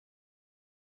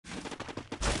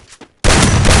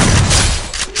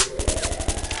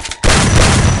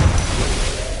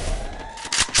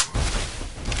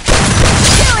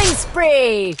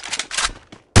spree!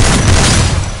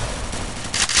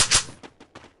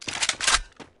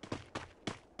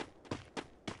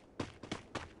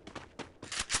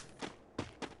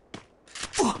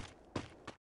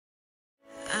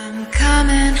 I'm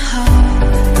coming home,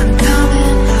 I'm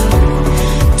coming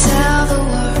home. Tell the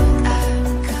world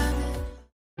I'm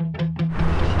coming.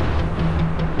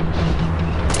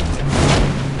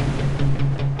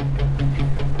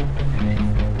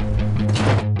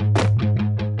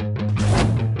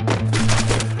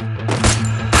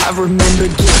 I remember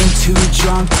getting too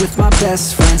drunk with my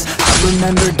best friends. I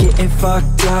remember getting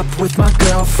fucked up with my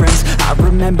girlfriends. I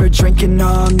remember drinking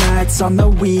all nights on the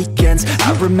weekends.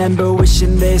 I remember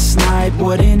wishing this night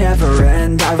wouldn't ever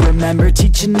end. I remember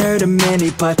teaching her to mini,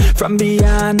 but from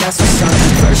beyond that's what's up.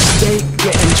 First date,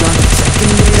 getting drunk.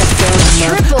 Second date, I fell in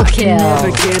love. Triple I can kill.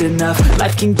 never get enough.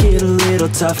 Life can get a little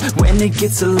tough when it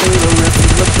gets a little rough. You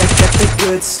look back at the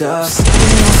good stuff.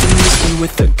 Sipping on some whiskey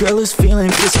with a girl who's feeling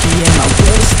frisky, and my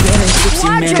world is spinning tipsy.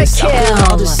 Man, it's Quadra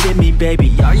alcohol kill. just hit me, baby.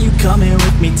 Are you coming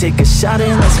with me? Take a shot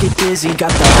and let's get busy.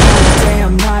 Got the whole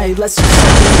damn night, let's just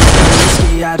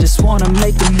whiskey. I just wanna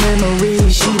make the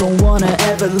memories. She don't wanna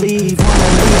ever leave. Wanna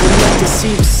leave her legacy.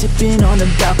 We're sipping on the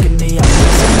balcony. I'm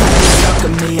fixing like a stuck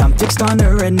of me. I'm fixed on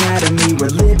her anatomy. We're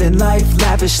living life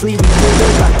lavishly. We live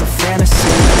it like a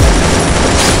fantasy.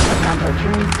 Sometimes I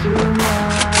drink too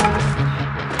much.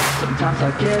 Sometimes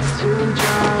I get too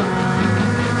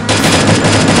drunk.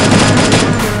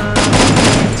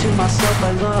 To myself,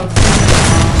 I love being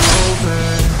over.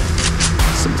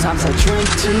 Sometimes I drink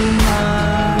too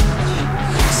much.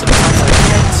 Sometimes I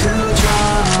get too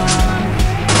drunk.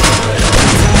 But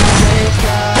every time I wake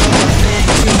up, I think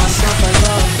to myself, I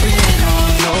love being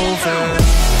hungover.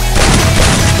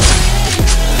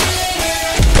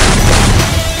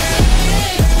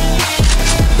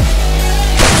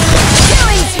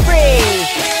 Killing spree!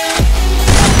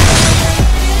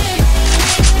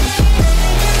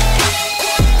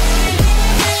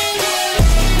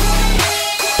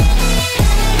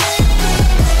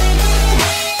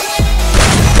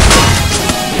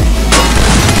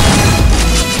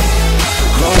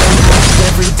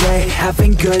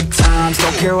 Having good times,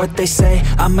 don't care what they say.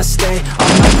 I'ma stay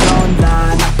on my own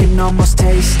line. I can almost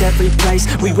taste every place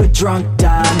we were drunk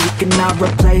dine. You cannot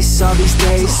replace all these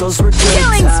days, those were good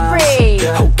Killing times. spree!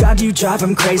 Oh God, you drive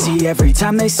them crazy every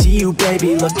time they see you,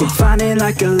 baby. Looking fine and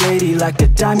like a lady, like the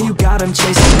dime you got them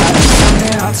chasing. I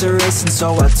just their hearts are racing,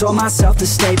 so I told myself the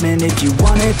statement: if you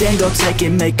want it, then go take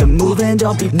it. Make a move and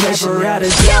don't be patient. Never had a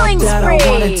doubt Killing that I spree!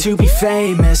 wanted to be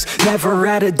famous. Never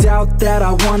had a doubt that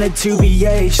I wanted to be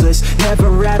ageless.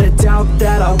 Never had a doubt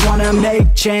that I wanna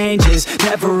make changes.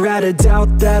 Never had a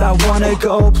doubt that I wanna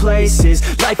go places.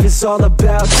 Life is all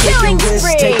about taking Killing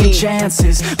risks, spree! taking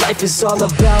chances. Life is all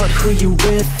about who you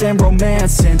with and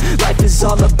romancing. Life is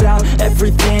all about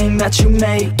everything that you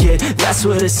make it. That's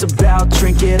what it's about.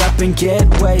 Drink it up and get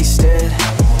wasted.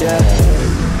 Yeah.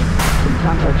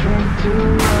 Sometimes I drink too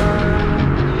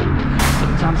much.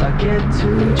 Sometimes I get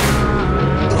too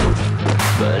drunk.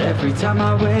 But every time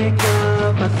I wake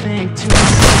up, I think to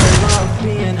myself, I love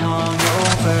being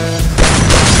hungover.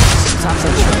 Sometimes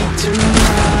I drink too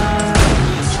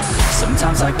much.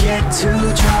 Sometimes I get too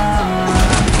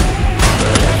drunk.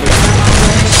 But every time I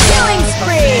wake Killing up, I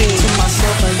spree! think to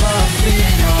myself, I love